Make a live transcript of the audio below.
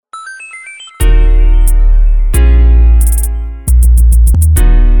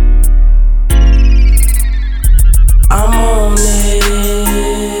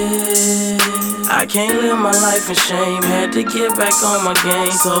live my life in shame. Had to get back on my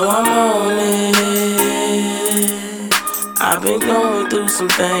game, so I'm on it. I've been going through some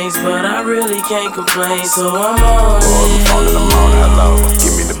things, but I really can't complain, so I'm on it. Boy, my phone in the morning, hello.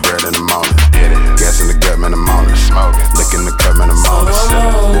 Give me the bread in the morning. Get it. Gas in the gut, man, I'm on it. Smoking. Lick in the cup, man, I'm on it.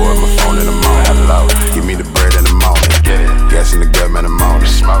 Boy, my phone in the morning, hello. Give me the bread in the morning. Get it. Gas in the gut, man, I'm on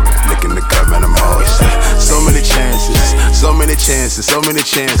it. Smoking. Lick in the cup, man, I'm on it. So many chances, so many chances, so many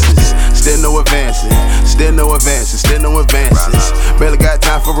chances. Still no advancing, still no advances, still no advances. Barely got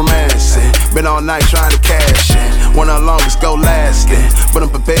time for romancing. Been all night trying to cash in. One of the longest go lasting, but I'm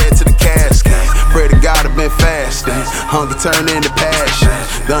prepared to the casket. Pray to God I've been fasting. Hunger turned into passion.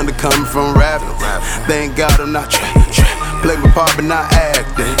 Thunder coming from rapping. Thank God I'm not trapping. Play my part but not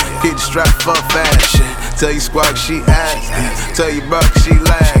acting. Get the strap for fashion. Tell you squawk she acting. Tell you buck she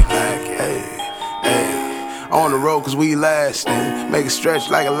lacking. Hey, hey. On the road cause we lasting. Make it stretch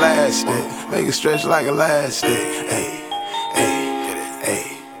like elastic. Make it stretch like elastic. Hey, hey,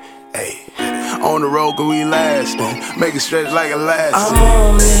 hey, hey. On the road cause we lasting. Make it stretch like elastic. I'm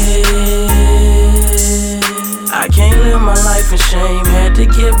on it. I can't live my life in shame. Had to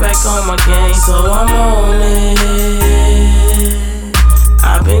get back on my game, so I'm on it.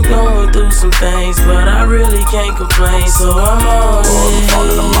 I've been going through some things, but I really can't complain, so I'm on it. Boy, my phone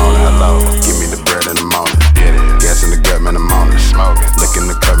in the morning, hello. Give me the bread in the morning. Get it. Gas in the gut, man, I'm on it. Smoking. Lick in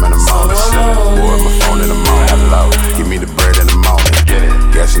the cup, man, I'm on it. Boy, my phone in the morning, hello. Give me the bread in the morning. Get it.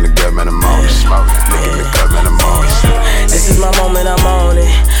 Gas in the gut, man, I'm on it. Smoking. Lick in the cup, man, I'm on it. This is my moment, I'm on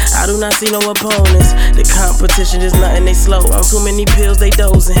it. I do not see no opponents. The competition is nothing, they slow. On too many pills, they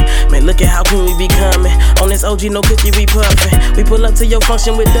dozing. Man, look at how clean we be coming. On this OG, no cookie, we puffin'. We pull up to your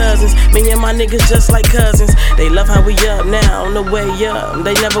function with dozens. Me and my niggas just like cousins. They love how we up now, on the way up.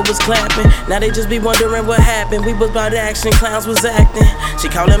 They never was clapping. Now they just be wondering what happened. We was about action, clowns was acting. She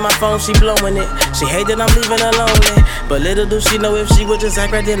calling my phone, she blowing it. She hate that I'm leaving her lonely. But little do she know if she would just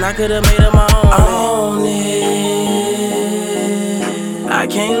act right then, I could've made her my own. On it. I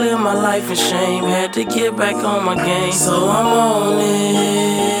can't live my life in shame. Had to get back on my game, so I'm on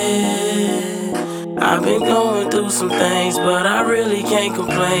it. I've been going through some things, but I really can't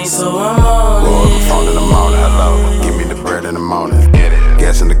complain, so I'm on Boy, it. my phone in the morning, hello. Give me the bread in the morning. Get it.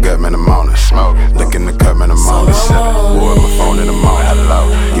 Gas in the gut, man, I'm on it. Smoking. Lick in the cup, man, I'm on it. Boy, my phone in the morning, hello.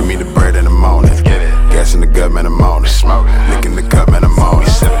 Give me the bread in the morning. Get it. Gas in the gut, man, I'm on it. Smoking. Lick in the cup, man, I'm on it.